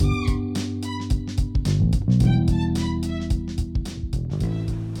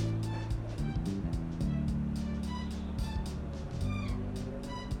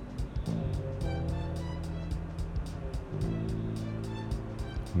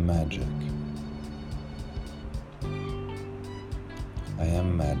Magic. I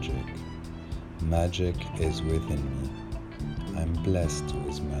am magic. Magic is within me. I'm blessed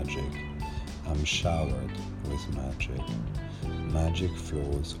with magic. I'm showered with magic. Magic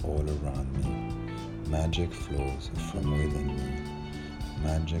flows all around me. Magic flows from within me.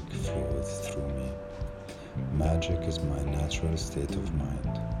 Magic flows through me. Magic is my natural state of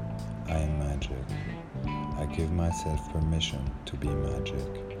mind. I am magic. I give myself permission to be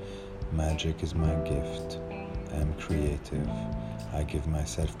magic. Magic is my gift. I am creative. I give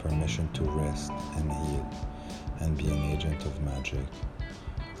myself permission to rest and heal and be an agent of magic.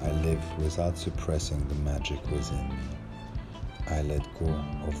 I live without suppressing the magic within me. I let go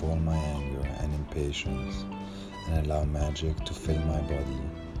of all my anger and impatience and allow magic to fill my body,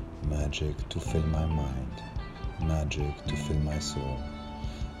 magic to fill my mind, magic to fill my soul.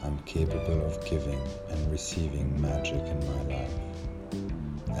 I'm capable of giving and receiving magic in my life.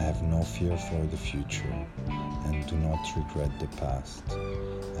 I have no fear for the future and do not regret the past,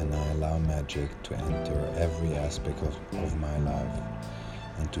 and I allow magic to enter every aspect of my life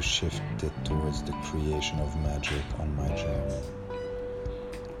and to shift it towards the creation of magic on my journey.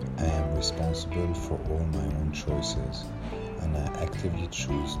 I am responsible for all my own choices, and I actively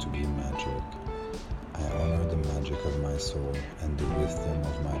choose to be magic. I honor the magic of my soul and the wisdom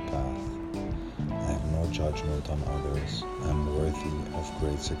of my path. I have no judgment on others. I am worthy of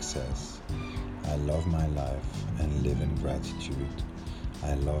great success. I love my life and live in gratitude.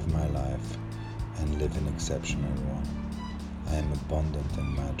 I love my life and live an exceptional one. I am abundant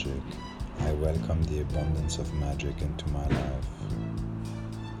in magic. I welcome the abundance of magic into my life.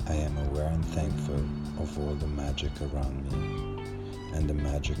 I am aware and thankful of all the magic around me and the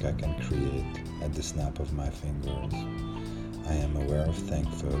magic I can create at the snap of my fingers. I am aware and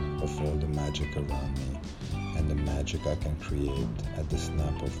thankful of all the magic around me and the magic I can create at the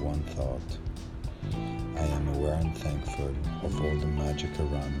snap of one thought. I am aware and thankful of all the magic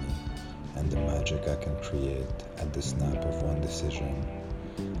around me and the magic I can create at the snap of one decision.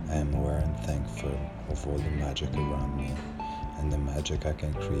 I am aware and thankful of all the magic around me and the magic I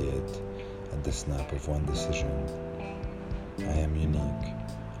can create at the snap of one decision. I am unique.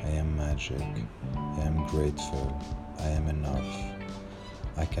 I am magic. I am grateful. I am enough.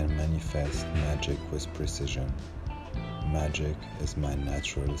 I can manifest magic with precision. Magic is my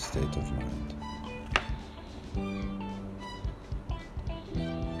natural state of mind.